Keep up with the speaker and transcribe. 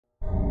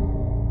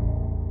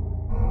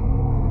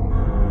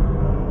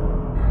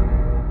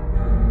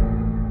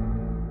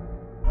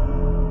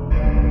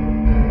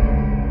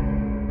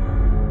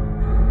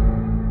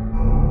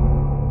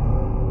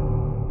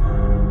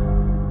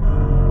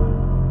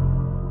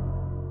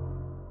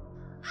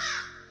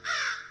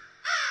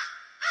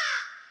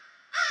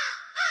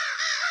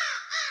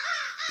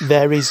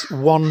There is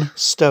one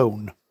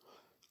stone,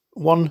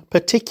 one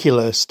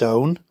particular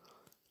stone.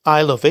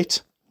 I love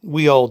it,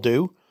 we all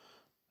do.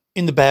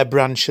 In the bare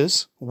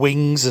branches,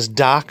 wings as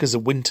dark as a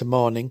winter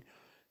morning,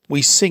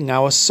 we sing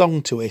our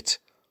song to it,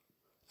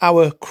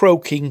 our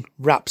croaking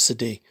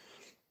rhapsody.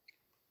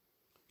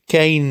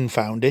 Cain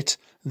found it,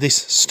 this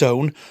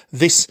stone,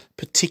 this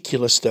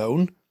particular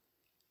stone.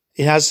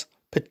 It has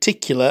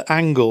particular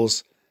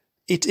angles.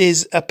 It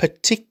is a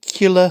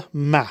particular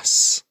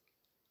mass.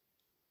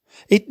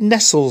 It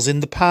nestles in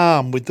the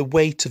palm with the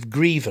weight of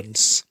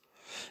grievance.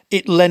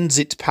 It lends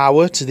it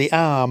power to the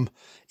arm.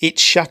 It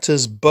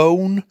shatters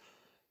bone,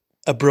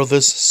 a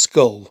brother's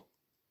skull.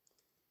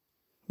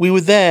 We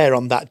were there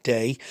on that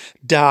day,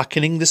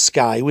 darkening the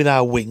sky with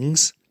our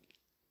wings.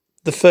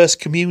 The first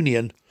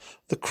communion,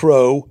 the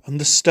crow and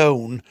the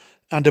stone,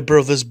 and a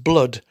brother's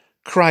blood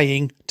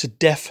crying to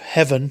deaf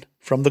heaven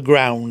from the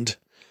ground.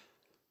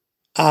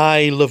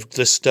 I loved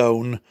the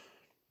stone.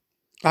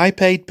 I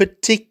paid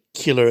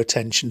particular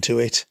attention to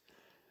it.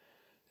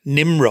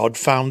 Nimrod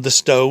found the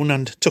stone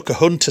and took a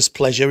hunter's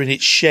pleasure in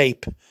its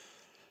shape,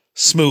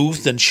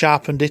 smoothed and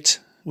sharpened it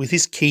with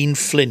his keen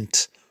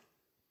flint.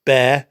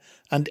 Bear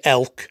and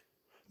elk,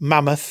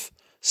 mammoth,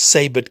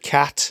 sabred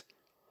cat,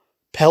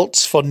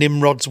 pelts for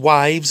Nimrod's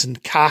wives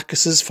and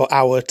carcasses for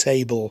our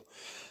table,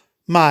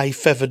 my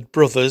feathered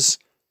brothers,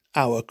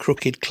 our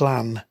crooked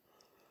clan.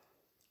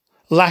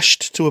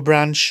 Lashed to a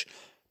branch,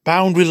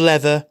 bound with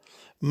leather,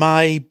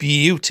 my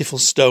beautiful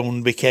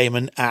stone became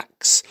an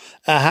axe,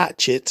 a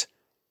hatchet,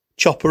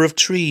 chopper of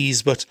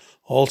trees, but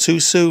all too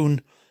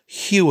soon,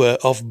 hewer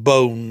of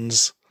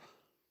bones.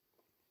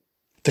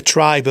 The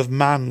tribe of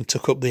man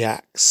took up the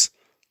axe,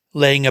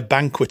 laying a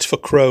banquet for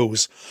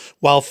crows,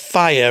 while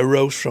fire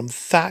rose from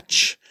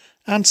thatch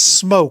and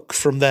smoke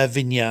from their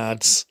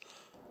vineyards.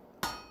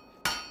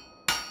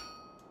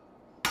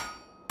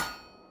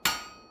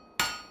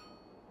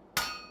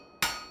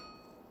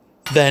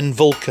 Then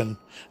Vulcan,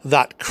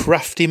 that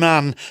crafty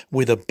man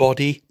with a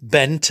body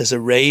bent as a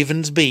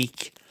raven's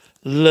beak,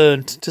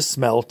 learnt to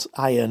smelt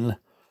iron.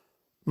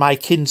 My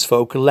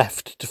kinsfolk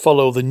left to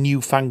follow the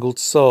newfangled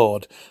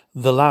sword,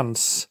 the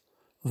lance,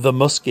 the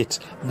musket,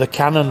 the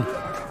cannon.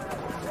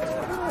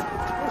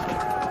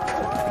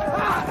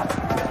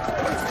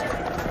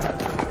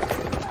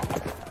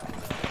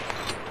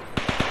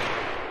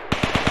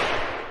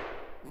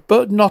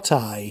 But not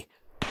I.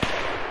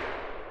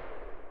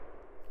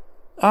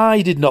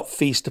 I did not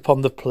feast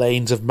upon the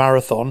plains of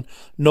Marathon,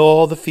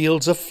 nor the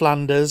fields of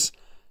Flanders,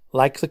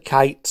 like the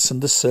kites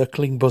and the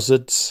circling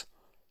buzzards.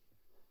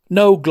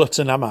 No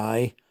glutton am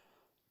I.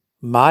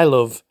 My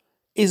love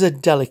is a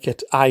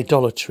delicate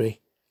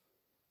idolatry.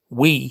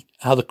 We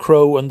are the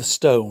crow and the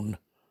stone.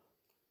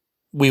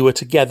 We were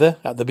together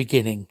at the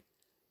beginning.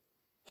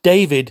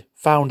 David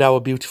found our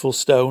beautiful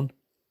stone.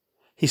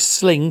 His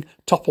sling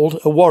toppled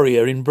a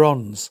warrior in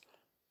bronze.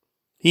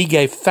 He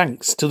gave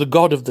thanks to the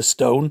god of the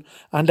stone,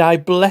 and I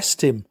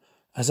blessed him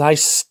as I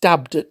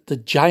stabbed at the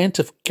giant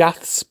of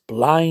Gath's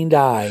blind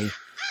eye.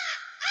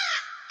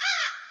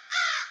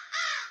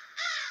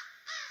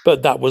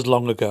 But that was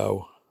long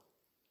ago.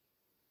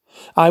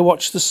 I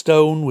watched the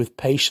stone with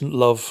patient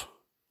love.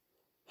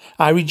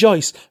 I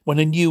rejoice when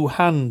a new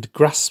hand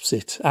grasps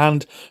it,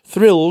 and,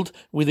 thrilled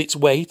with its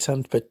weight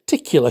and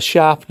particular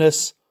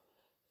sharpness,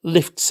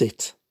 lifts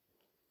it.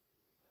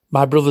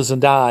 My brothers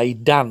and I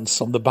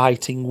dance on the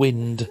biting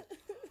wind.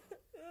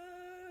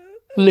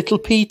 Little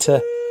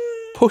Peter,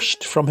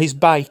 pushed from his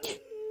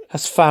bike,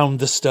 has found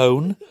the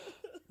stone,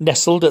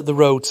 nestled at the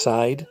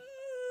roadside.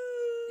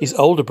 His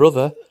older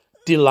brother,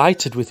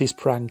 delighted with his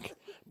prank,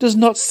 does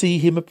not see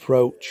him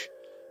approach,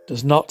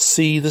 does not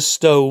see the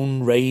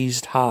stone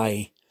raised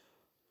high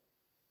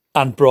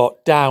and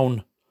brought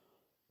down,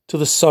 to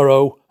the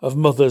sorrow of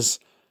mothers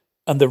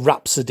and the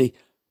rhapsody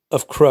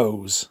of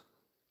crows.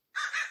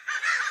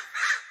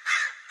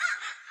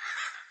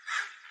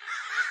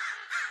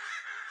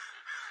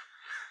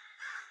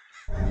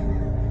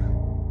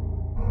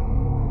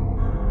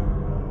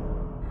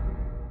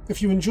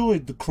 If you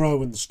enjoyed The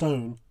Crow and the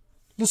Stone,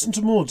 listen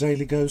to more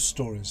Daily Ghost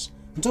Stories,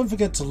 and don't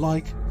forget to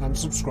like and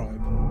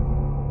subscribe.